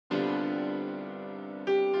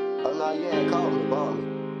no, you ain't called me, boss.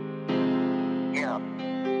 Yeah.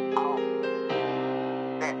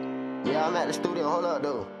 Yeah, I'm at the studio, hold up,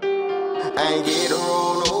 though. I ain't get to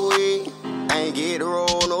roll no weed, ain't get to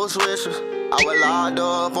roll no swishers. I was locked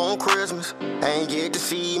up on Christmas, ain't get to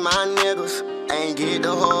see my niggas, ain't get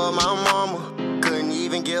to hug my mama, couldn't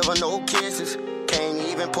even give her no kisses, can't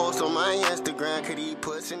even post on my Instagram, could he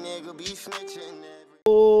pussy nigga be snitching?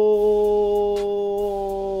 Oh,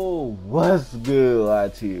 what's good,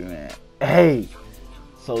 YT, man? Hey,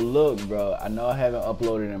 so look, bro, I know I haven't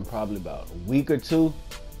uploaded in probably about a week or two.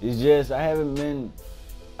 It's just I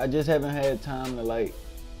just haven't had time to like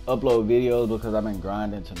upload videos because I've been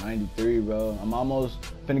grinding to 93, bro. I'm almost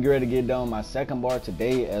finna get ready to get done with my second bar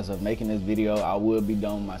today. As of making this video, I will be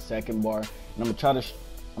done with my second bar, and I'm gonna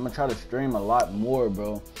try to stream a lot more,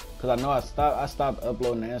 bro. Cause I know I stopped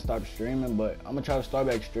uploading and stopped streaming, but I'm gonna try to start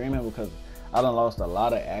back streaming because I done lost a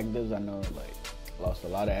lot of actives. I know, like, lost a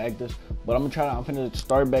lot of actives, but I'm finna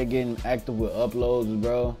start back getting active with uploads,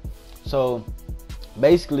 bro. So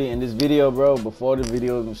basically in this video, bro, before the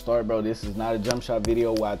video even start, bro, this is not a jump shot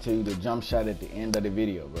video where I tell you the jump shot at the end of the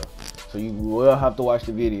video, bro. So you will have to watch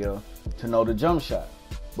the video to know the jump shot.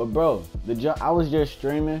 But bro, I was just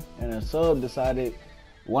streaming and a sub decided,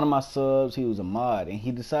 one of my subs, he was a mod, and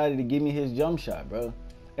he decided to give me his jump shot, bro.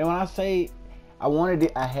 And when I say I wanted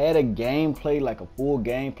it, I had a gameplay, like a full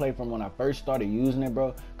gameplay from when I first started using it,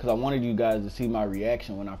 bro, because I wanted you guys to see my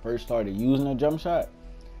reaction when I first started using a jump shot.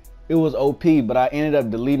 It was OP, but I ended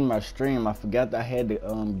up deleting my stream. I forgot that I had the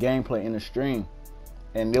gameplay in the stream,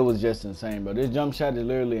 and it was just insane, bro. This jump shot is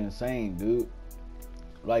literally insane, dude.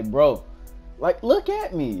 Like, bro, like, look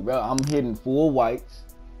at me, bro. I'm hitting full whites.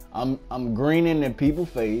 I'm greening in people's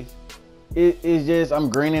face. It's just I'm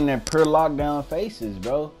greening in pure lockdown faces,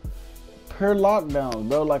 bro. Pure lockdowns,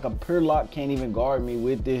 bro. Like a pure lock can't even guard me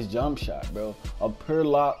with this jump shot, bro. A pure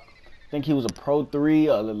lock, I think he was a Pro 3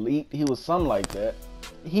 or elite. He was something like that.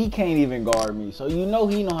 He can't even guard me. So you know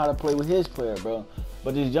he know how to play with his player, bro.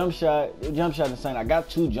 But this jump shot is insane. I got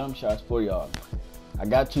two jump shots for y'all.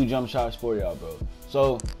 Bro.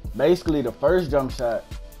 So basically the first jump shot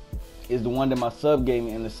is the one that my sub gave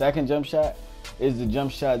me, and the second jump shot is the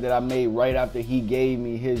jump shot that I made right after he gave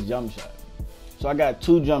me his jump shot. So I got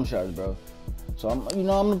two jump shots, bro. So I'm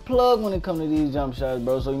the plug when it comes to these jump shots,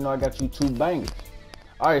 bro. So I got you two bangers.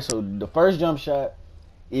 All right, so the first jump shot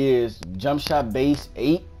is jump shot base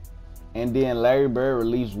 8, and then Larry Bird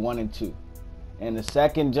release 1 and 2. And the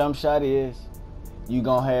second jump shot is you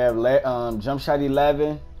gonna have jump shot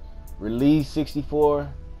 11, release 64,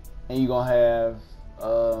 and you gonna have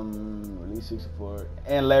release 64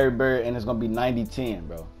 and Larry Bird, and it's gonna be 90-10,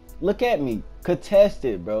 bro. Look at me,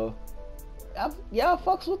 contested, bro. Y'all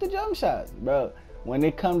fucks with the jump shots, bro. When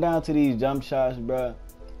it come down to these jump shots, bro,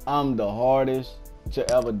 I'm the hardest to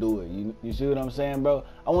ever do it. You see what I'm saying, bro?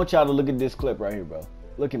 I want y'all to look at this clip right here, bro.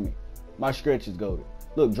 Look at me. My stretch is goated.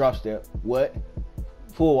 Look, drop step. What?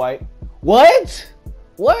 Full white. What?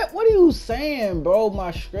 What are you saying, bro?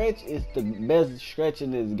 My stretch is the best stretch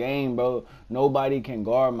in this game, bro. Nobody can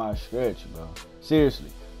guard my stretch, bro.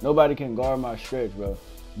 Seriously. Nobody can guard my stretch, bro.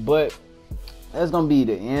 But that's gonna be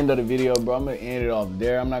the end of the video, bro. I'm gonna end it off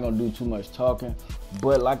there. I'm not gonna do too much talking.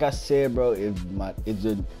 But like I said, bro, if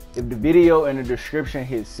the video in the description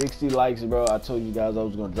hit 60 likes, bro, I told you guys I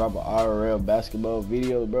was gonna drop an IRL basketball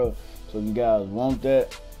video, bro. So if you guys want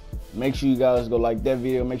that, make sure you guys go like that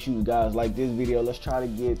video. Make sure you guys like this video. Let's try to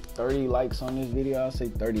get 30 likes on this video. I'll say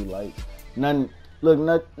 30 likes. None.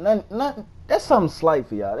 That's something slight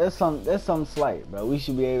for y'all. That's something slight, bro. We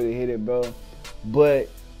should be able to hit it, bro. But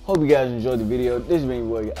hope you guys enjoyed the video. This has been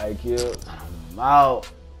your boy iKxll. I'm out.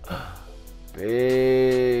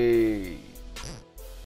 Peace.